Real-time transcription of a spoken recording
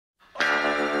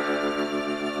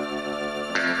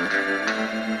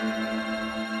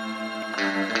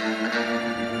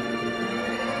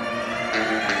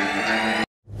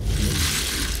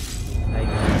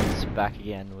back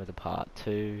again with a part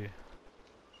 2.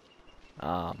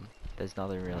 There's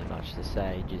nothing really much to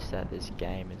say, just that this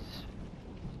game is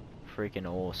freaking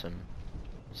awesome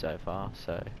so far,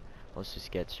 so let's just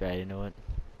get straight into it.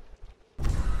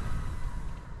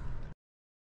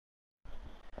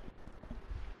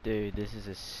 Dude, this is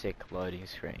a sick loading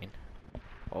screen.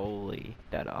 Holy,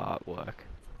 that artwork.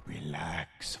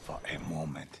 Relax for a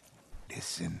moment.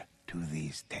 Listen to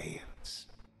these tales.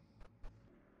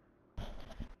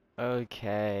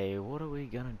 Okay, what are we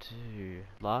gonna do?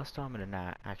 Last time I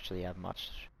didn't actually have much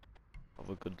of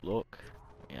a good look.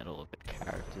 We had a look at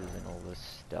characters and all this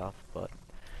stuff, but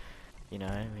you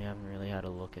know, we haven't really had a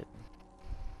look at...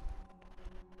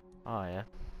 Oh yeah.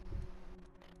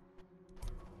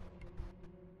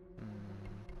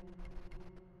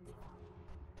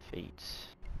 Feats.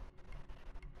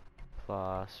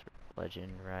 Class,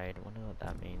 legend, raid, I wonder what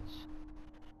that means.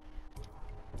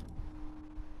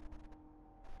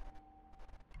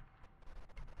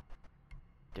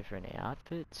 Different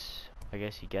outfits? I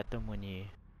guess you get them when you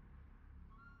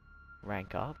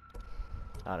rank up?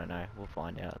 I don't know, we'll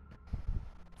find out.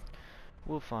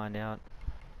 We'll find out.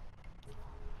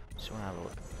 Just wanna have a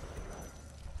look.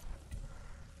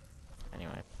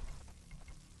 Anyway.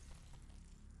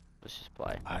 Let's just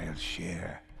play. I'll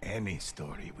share any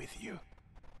story with you.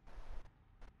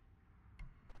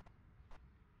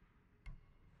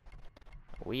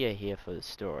 We are here for the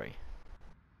story.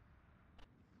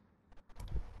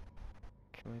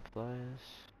 Can we play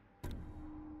this?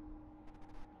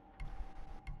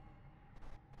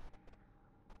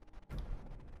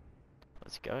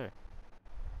 Let's go.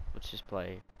 Let's just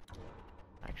play.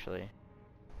 Actually.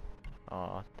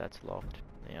 Oh, that's locked.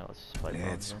 Yeah, let's just play.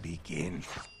 Let's begin.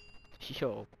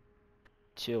 Yo.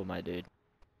 Chill, my dude.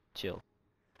 Chill.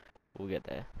 We'll get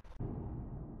there.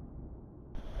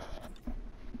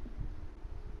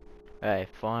 Hey,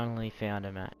 finally found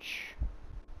a match.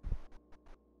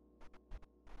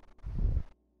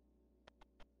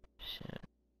 Shit.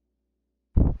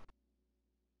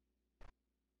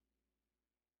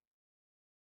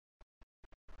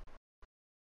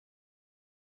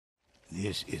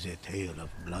 This is a tale of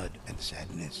blood and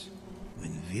sadness,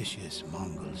 when vicious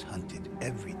Mongols hunted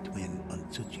every twin on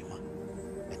Tsushima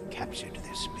and captured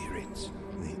their spirits.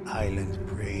 The island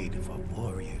prayed for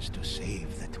warriors to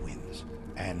save the twins,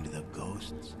 and the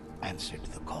ghosts answered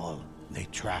the call. They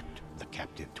tracked the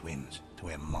captive twins to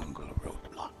a Mongol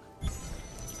roadblock.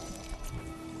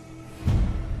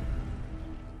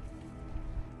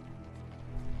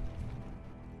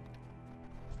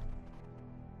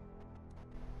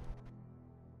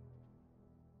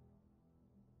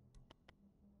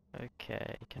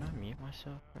 Okay, can I mute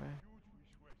myself, bro?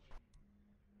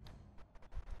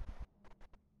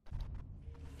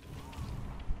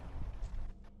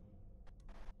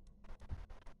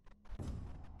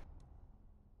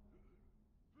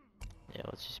 Yeah,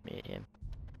 let's just mute him.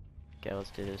 Okay,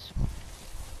 let's do this.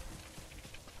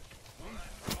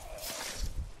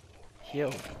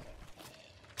 Yo!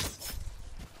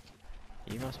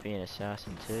 You must be an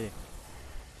assassin too.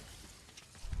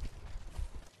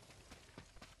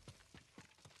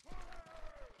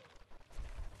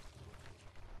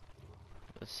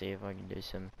 Let's see if I can do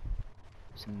some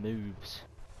moves.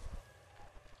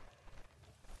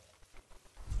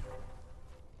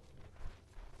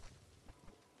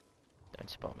 Don't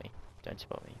spot me. Don't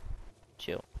spot me.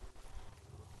 Chill.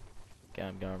 Okay,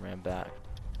 I'm going around back.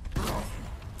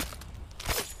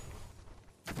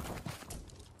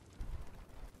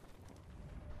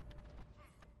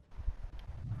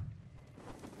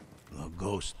 The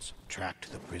ghosts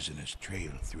tracked the prisoner's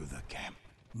trail through the camp,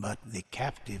 but the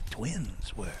captive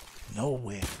twins were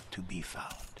nowhere to be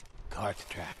found. Cart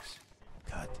tracks,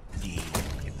 cut deep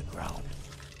in the ground,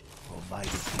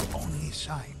 provided the only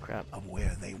sign of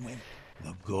where they went.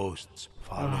 The ghosts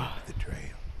followed the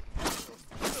trail.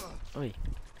 Oi.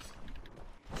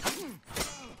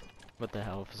 What the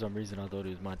hell? For some reason I thought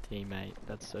he was my teammate.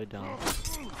 That's so dumb.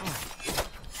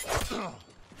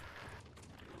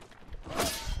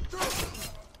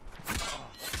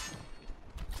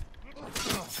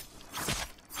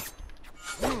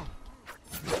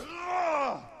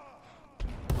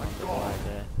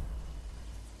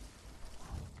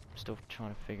 Still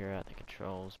trying to figure out the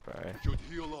controls, bro. Should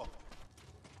heal up.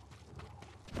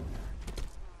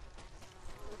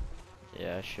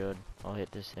 Yeah, I should. I'll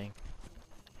hit this thing.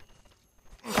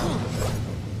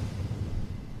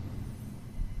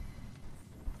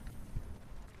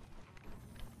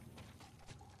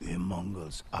 The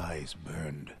Mongols' eyes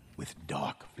burned with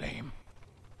dark flame,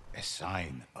 a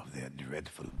sign of their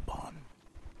dreadful bond.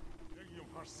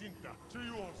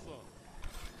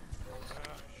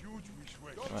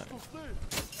 Right.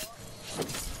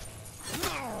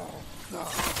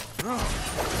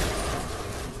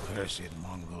 Cursed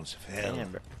Mongols fell.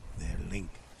 Damn, bro. Their link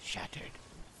shattered.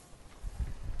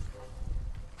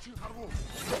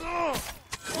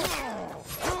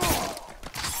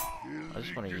 I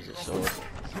just want to use a sword.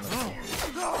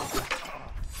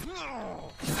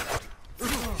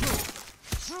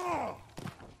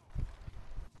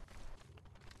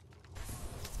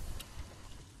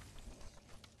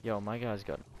 Yo, my guy's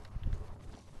got.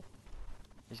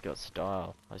 He's got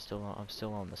style. I'm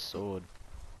still on the sword.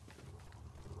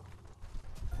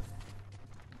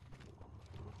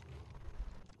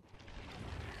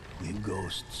 The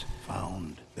ghosts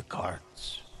found the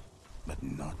carts, but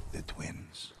not the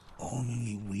twins.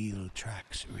 Only wheel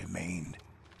tracks remained,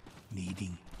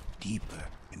 leading deeper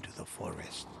into the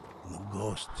forest. The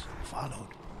ghosts followed,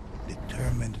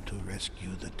 determined to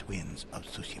rescue the twins of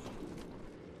Tsushima.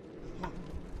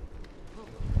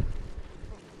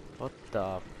 What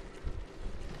the?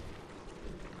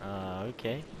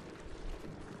 Okay.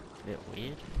 Bit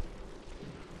weird.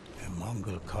 A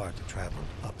Mongol cart traveled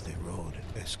up the road,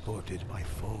 escorted by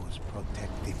foes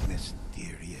protecting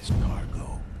mysterious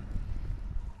cargo.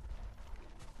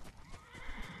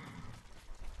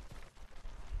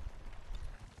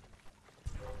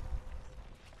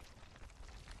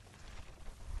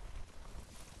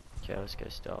 Okay, let's go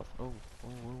stealth. Oh, oh, oh,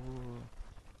 oh.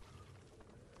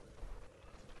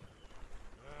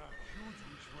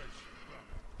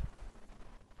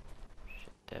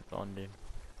 Shit, that bombed him.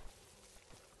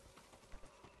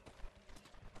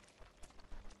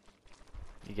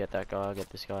 You get that guy, I'll get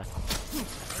this guy.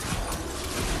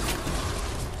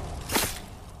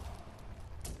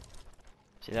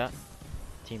 See that?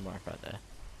 Teamwork right there.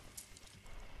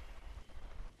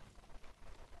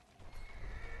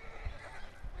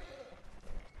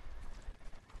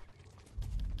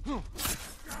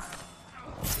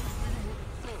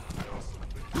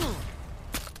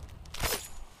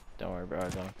 Don't worry, bro, I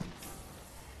got him.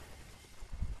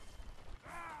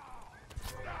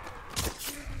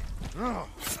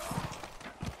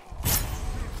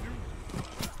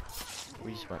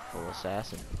 We just went full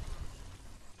assassin.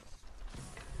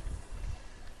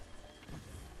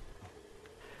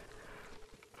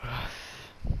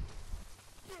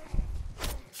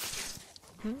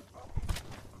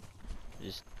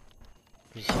 Just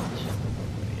there we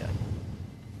go.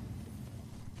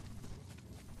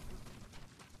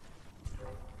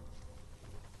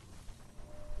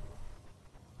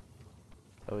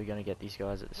 Are we gonna get these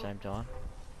guys at the same time?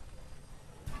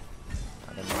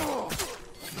 I don't know.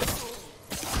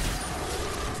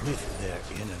 With their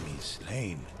enemies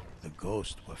slain, the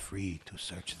ghosts were free to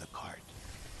search the cart.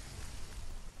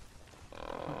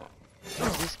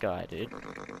 Who's this guy, dude?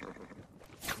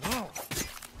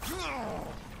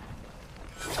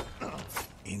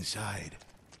 Inside,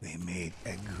 they made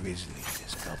a grisly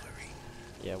discovery.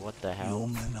 Yeah, what the hell?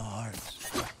 Human hearts,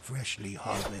 freshly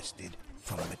harvested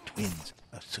from the twins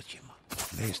of Tsushima.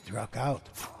 They struck out,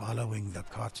 following the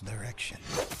cart's direction.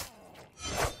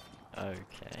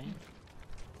 Okay.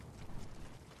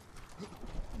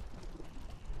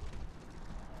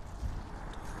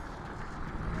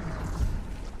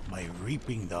 By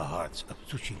reaping the hearts of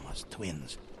Tsushima's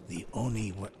twins, the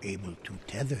Oni were able to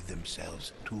tether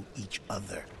themselves to each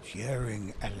other,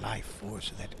 sharing a life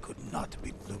force that could not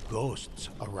be. The ghosts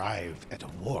arrived at a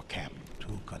war camp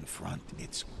to confront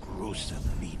its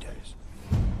gruesome leaders.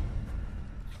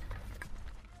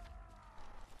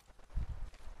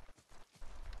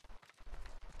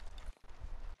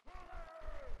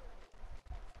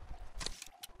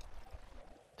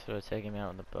 So I take him out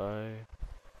on the bow.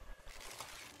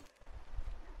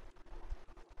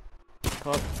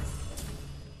 Pop.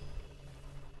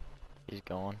 He's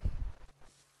gone.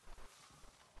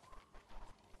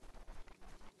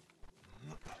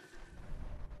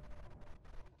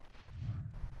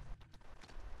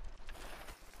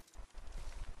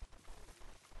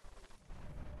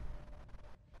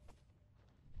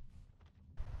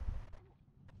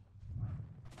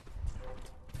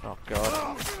 Oh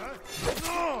god.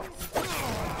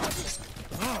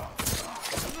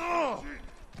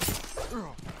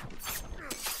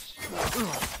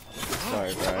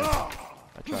 Sorry, bro.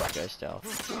 I tried to go stealth.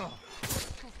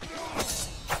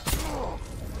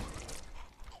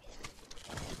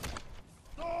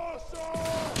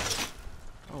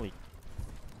 Holy.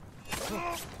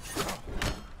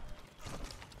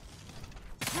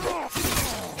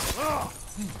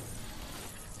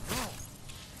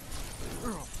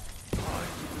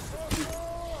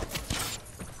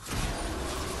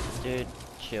 Dude,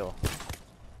 chill.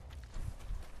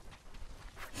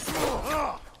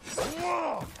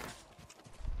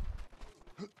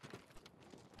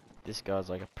 This guy's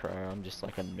like a pro, I'm just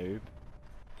like a noob.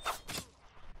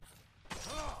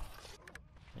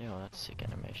 Yeah, well, that's sick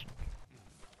animation.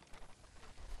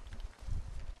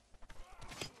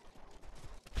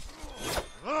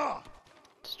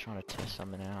 Just trying to test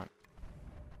something out.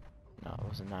 No, it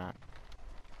wasn't that.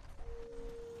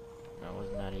 No, it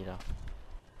wasn't that either.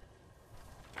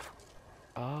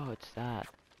 Oh, it's that.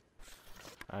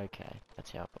 Okay,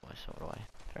 that's how I sort away.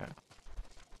 Fair enough.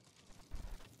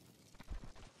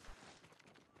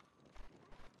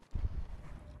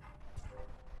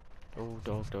 Oh,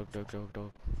 dog, dog, dog, dog,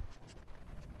 dog.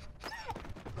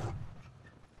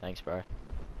 Thanks, bro.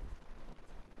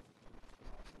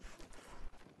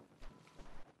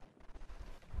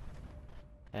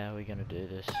 How are we gonna do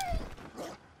this?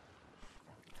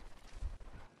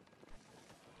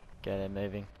 Okay, they're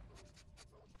moving.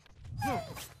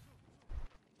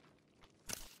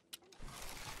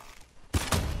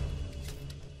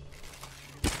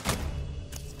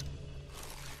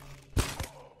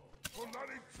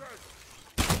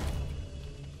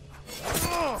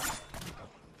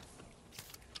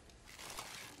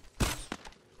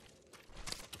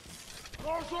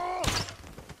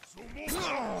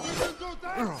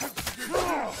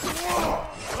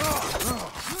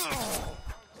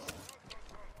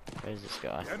 Where's this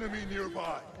guy? Enemy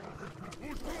nearby.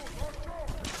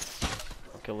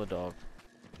 I'll kill the dog.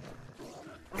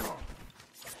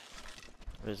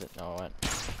 Where is it? No, I went.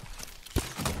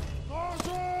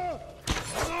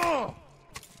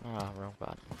 Ah, wrong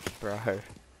button. Bro.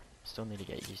 Still need to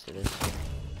get used to this.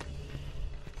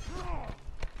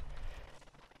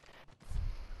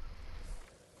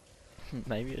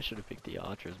 Maybe I should have picked the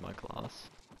archer as my class.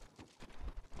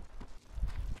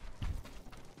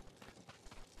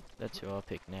 That's who I'll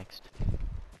pick next.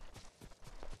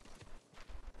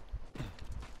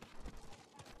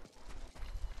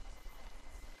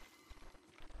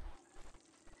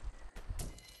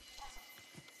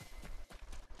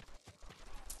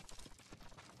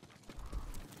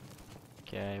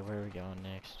 Okay, where are we going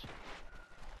next?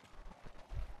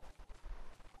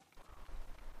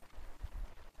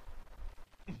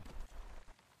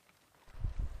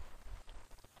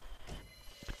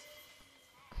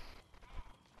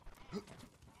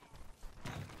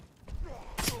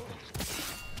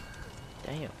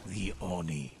 Damn. The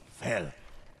Oni fell,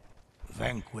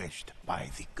 vanquished by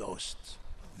the ghosts.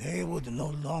 They would no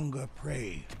longer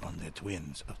prey on the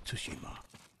twins of Tsushima.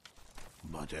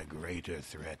 But a greater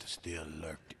threat still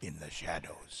lurked in the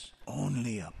shadows.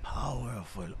 Only a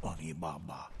powerful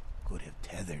Onibaba could have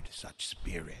tethered such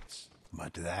spirits.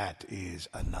 But that is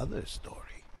another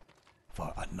story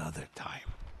for another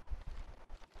time.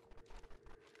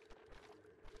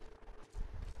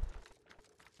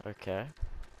 Okay.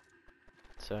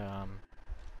 So,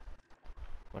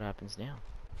 what happens now?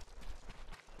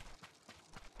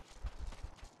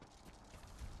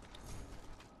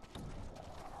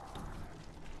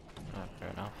 Oh, fair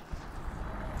enough.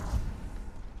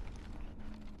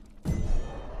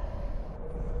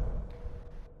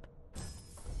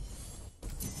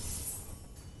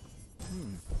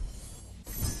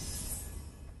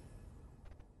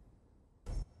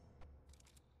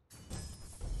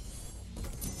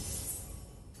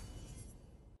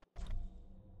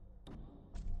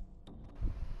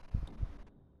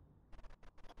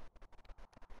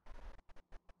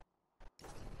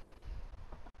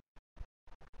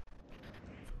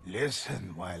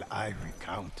 Listen while I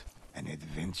recount an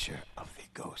adventure of the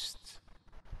ghosts.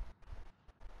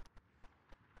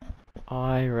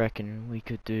 I reckon we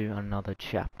could do another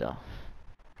chapter.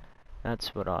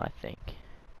 That's what I think.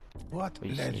 What We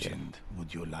just need legend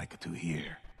would you like to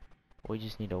hear? We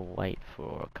just need to wait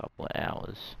for a couple of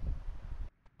hours.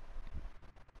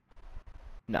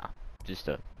 Nah, just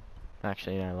a...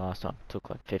 Actually, no, last time it took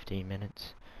like 15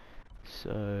 minutes.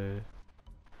 So...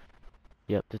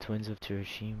 Yep, the twins of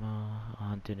Tsushima,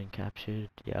 hunted and captured.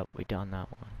 Yep, we done that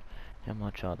one. How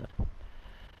much are there?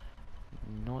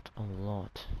 Not a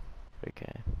lot.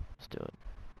 Okay, let's do it.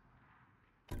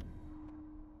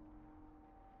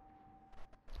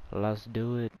 Let's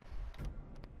do it.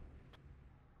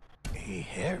 A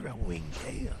harrowing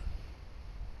tale.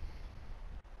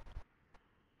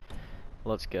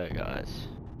 Let's go, guys.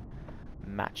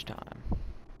 Match time.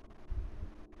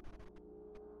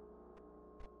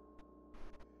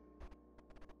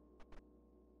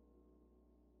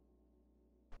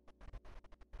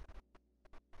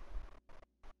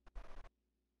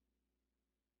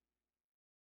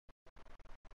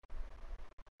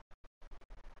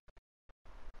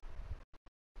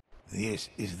 This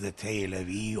is the tale of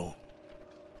Io,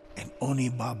 an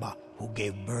Onibaba who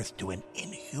gave birth to an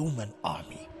inhuman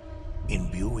army.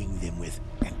 imbuing them with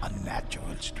an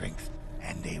unnatural strength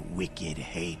and a wicked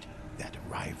hate that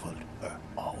rivaled her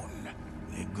own.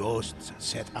 The ghosts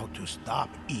set out to stop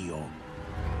Io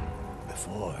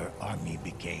before her army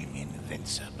became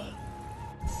invincible.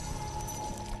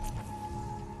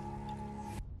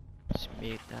 Just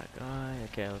meet that guy.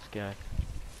 Okay, let's go.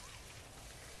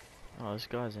 Oh, this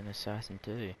guy's an assassin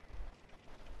too.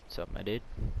 What's up, my dude?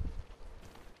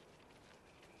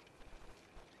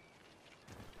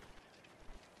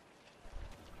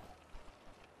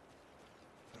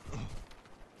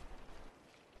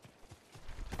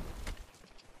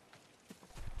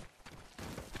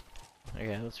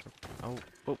 Okay, let's. Oh,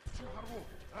 oh.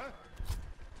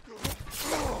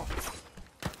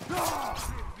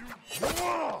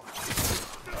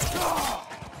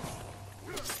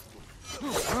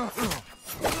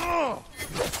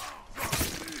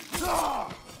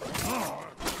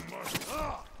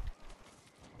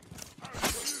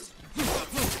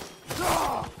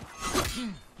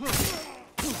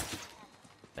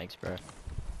 Thanks, bro.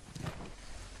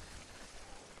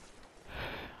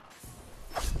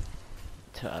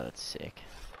 Oh, that's sick.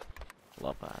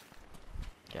 Love that.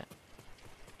 Okay.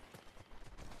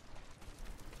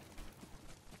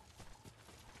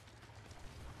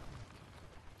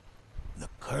 The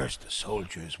cursed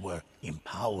soldiers were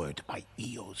empowered by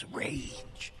Io's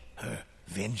rage, her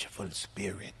vengeful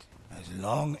spirit. As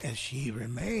long as she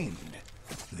remained,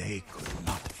 they could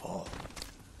not fall.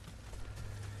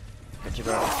 Got you,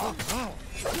 bro.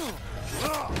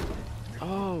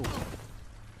 Oh!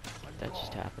 That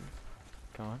just happened.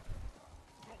 Come on.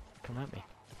 Come at me.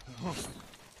 I'll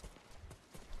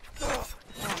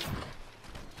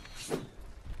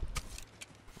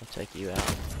take you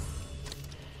out.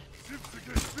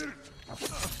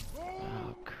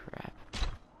 Oh, crap.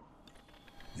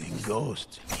 The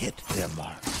ghosts hit their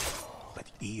mark, but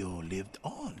Io lived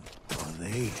on, for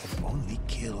they had only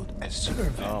killed a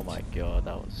servant. Oh my god,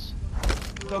 that was...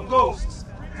 The ghosts!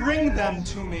 Bring them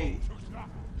to me!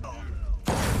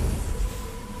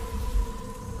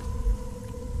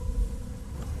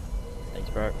 Thanks,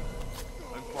 bro.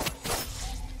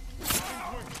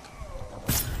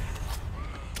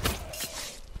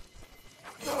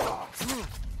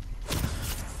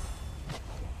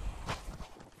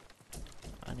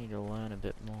 I need to learn a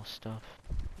bit more stuff.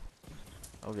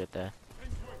 I'll get there.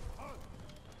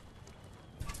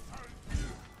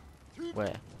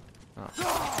 Where? Oh.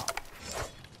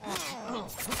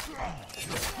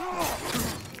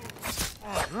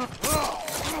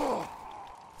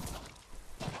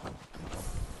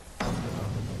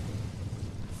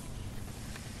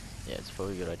 Yeah, it's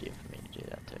probably a good idea for me to do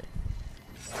that too.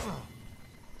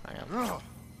 Hang on.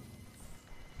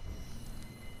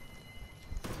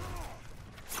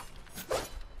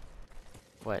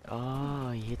 Wait, oh,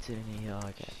 he hits it in here,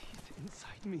 okay. She's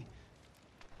inside me.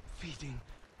 Feeding.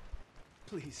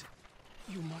 Please,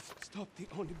 you must stop the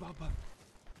Onibaba.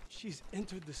 She's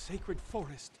entered the sacred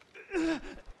forest.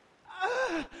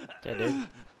 Dead, dude.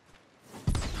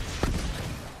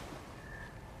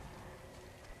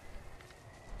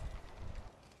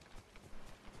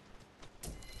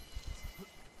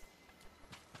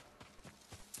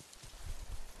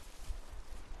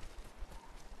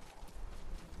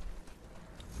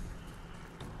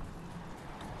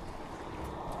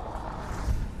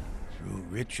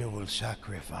 Ritual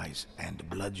sacrifice and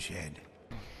bloodshed,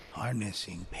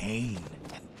 harnessing pain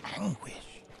and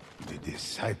anguish, the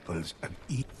disciples of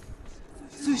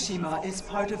Tsushima is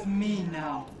part of me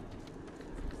now.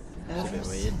 Ever weird.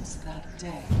 since that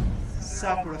day.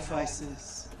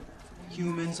 Sacrifices.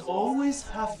 Humans always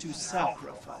have to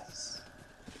sacrifice.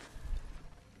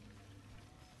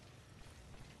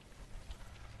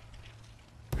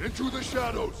 Into the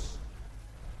shadows!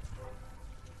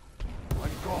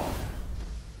 I'm gone.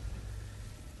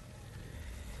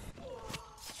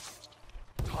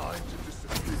 Time to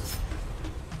disappear.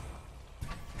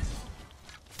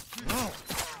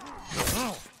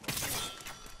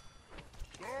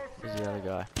 Where's the other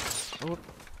guy? Oh.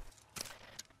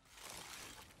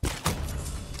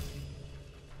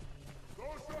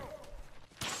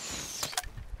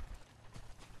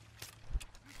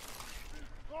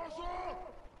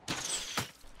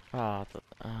 Ah,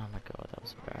 oh my god, that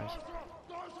was embarrassing.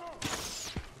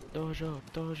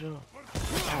 Dojo.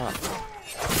 Ah.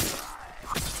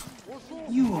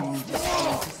 You only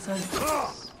destroy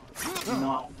disciples,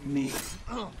 not me.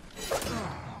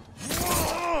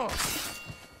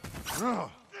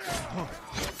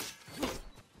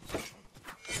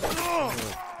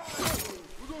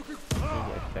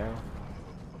 Barrel.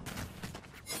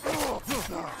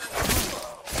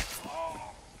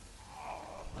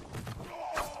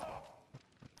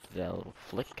 Yeah, a little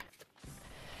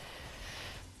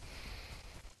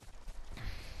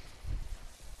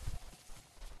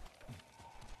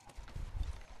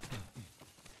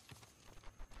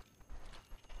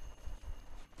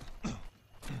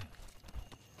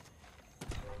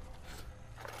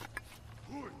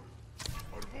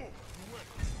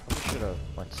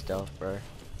went stealth, bro.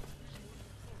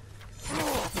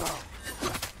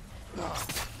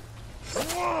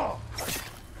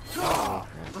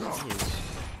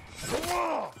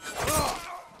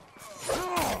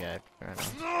 Okay, fair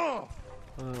enough.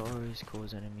 Always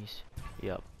cause enemies.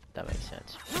 Yup, that makes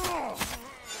sense.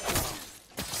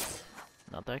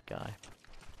 Not that guy.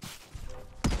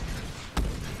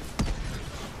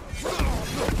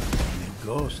 The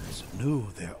ghosts knew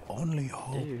their only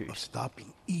hope Dude. of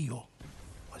stopping Io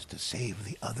was to save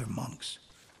the other monks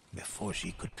before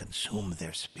she could consume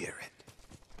their spirit.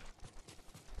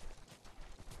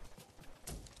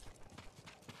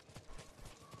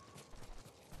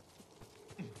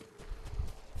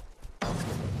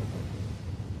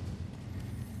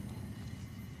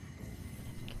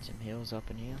 Get some heals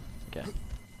up in here. Okay.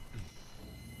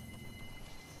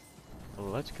 Well,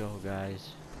 let's go, guys.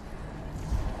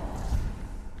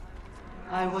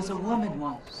 I was a woman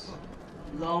once,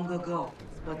 long ago,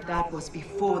 but that was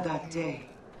before that day.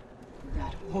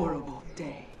 That horrible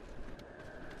day.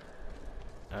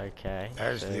 Okay.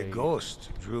 As the so- ghosts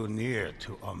drew near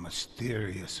to a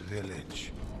mysterious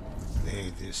village,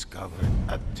 they discovered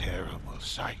a terrible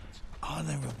sight.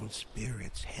 Honorable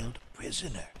spirits held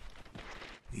prisoner,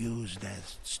 used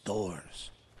as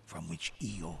stores from which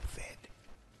Io fed.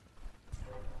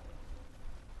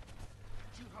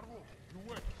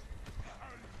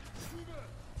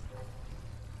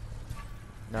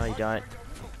 No, you don't.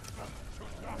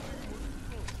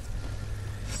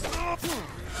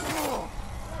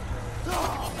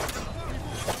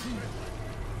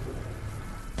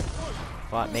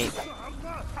 Fight me.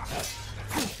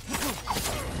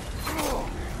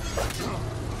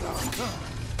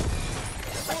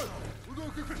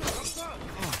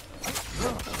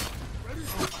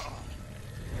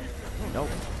 Nope.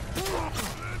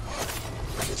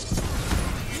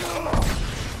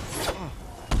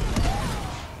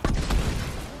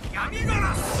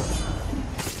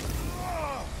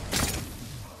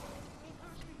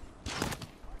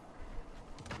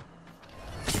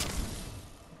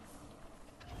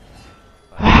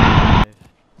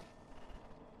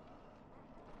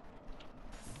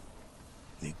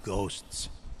 The ghosts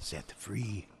set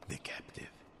free the captive.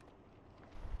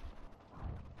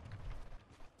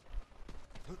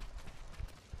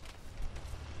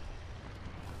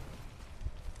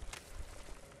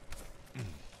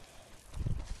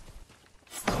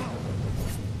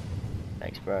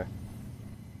 Thanks, bro.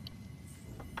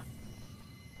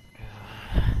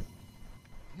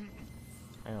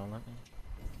 Hang on, let me.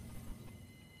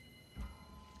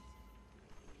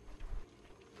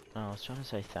 Oh, I was trying to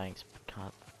say thanks, but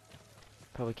can't.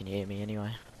 Probably can hear me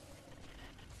anyway.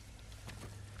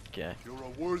 Okay. You're a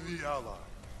worthy ally.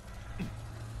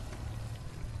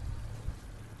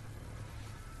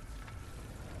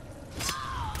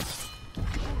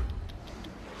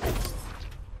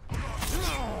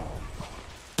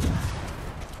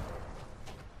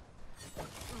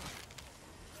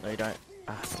 No, you don't.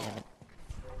 Ah, damn it.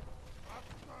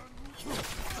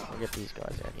 I'll get these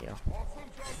guys out here.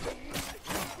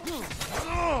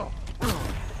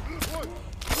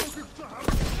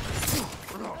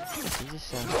 These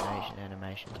assassination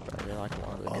animations, bro. They're like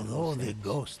one of the Although coolest the things.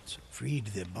 ghosts freed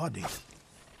the body,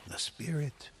 the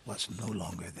spirit was no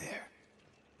longer there.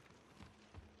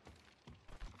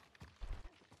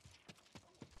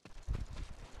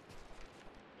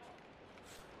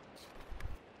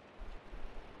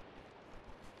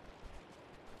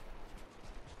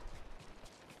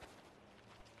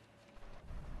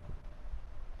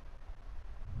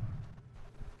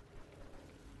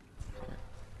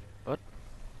 What?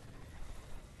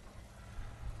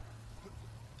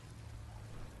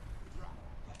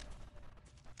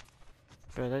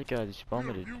 Bro, that guy just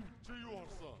vomited.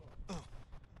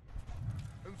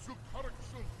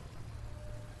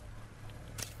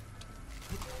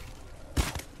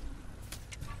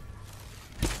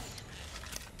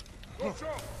 Watch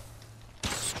out!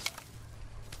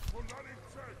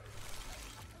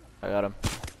 I got him.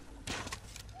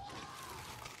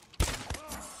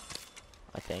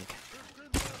 I think.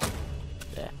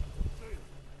 There.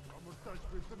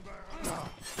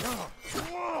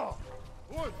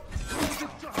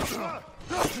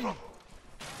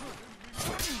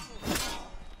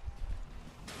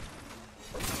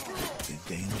 The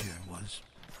danger was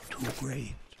too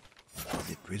great for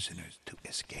the prisoners to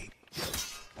escape.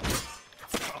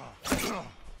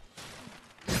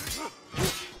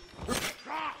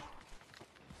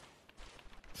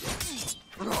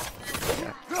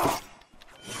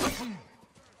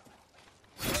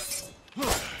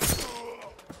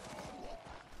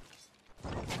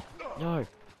 No.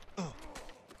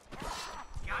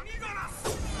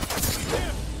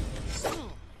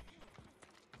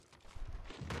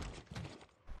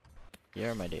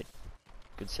 Yeah, my dude.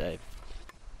 Good save.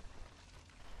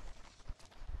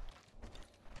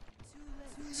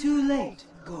 Too late,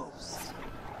 Ghost.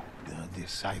 The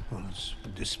disciples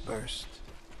dispersed,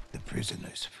 the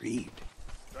prisoners freed.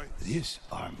 This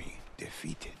army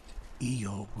defeated.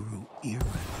 Io grew eerily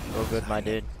All good, my silent.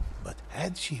 dude. But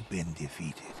had she been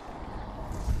defeated?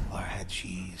 Or had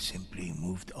she simply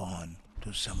moved on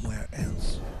to somewhere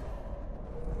else?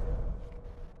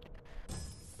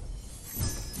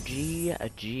 G.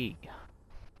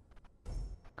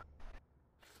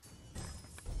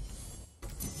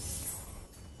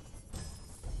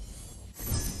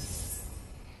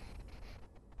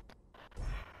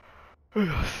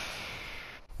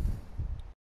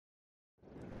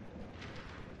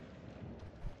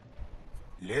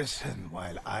 Listen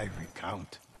while I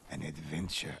recount an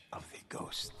adventure of the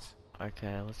ghosts.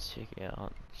 Okay, let's check it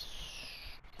out.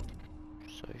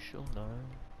 Social, no.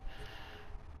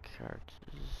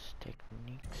 Characters,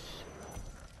 techniques.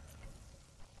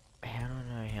 I don't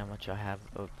know how much I have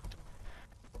of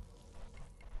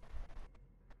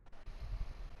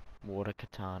water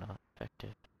katana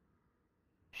effective.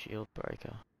 Shield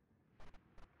breaker.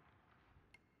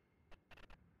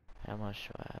 How much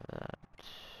do I have of that?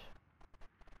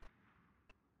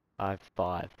 I have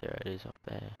 5, there it is up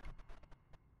there.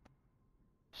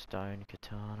 Stone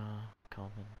katana,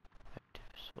 common,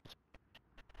 effective, swords,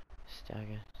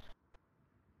 stagger.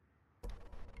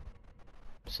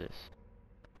 What's this?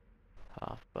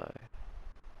 Half bow.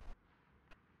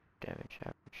 Damage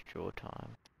average, draw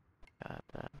time. I have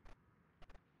that.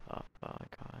 Half bow,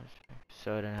 guys.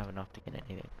 So I don't have enough to get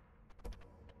anything.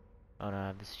 Oh no, I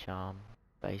have this charm.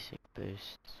 Basic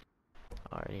boosts.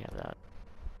 I already have that.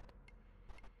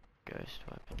 Ghost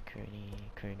weapon,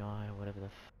 kunai,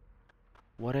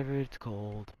 whatever it's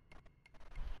called.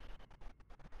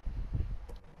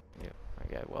 Yep,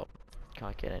 okay, well,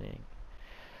 can't get anything.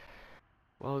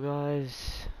 Well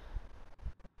guys,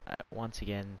 once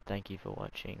again, thank you for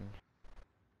watching.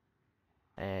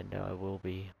 And I will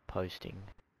be posting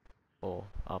or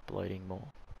uploading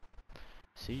more.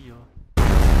 See ya.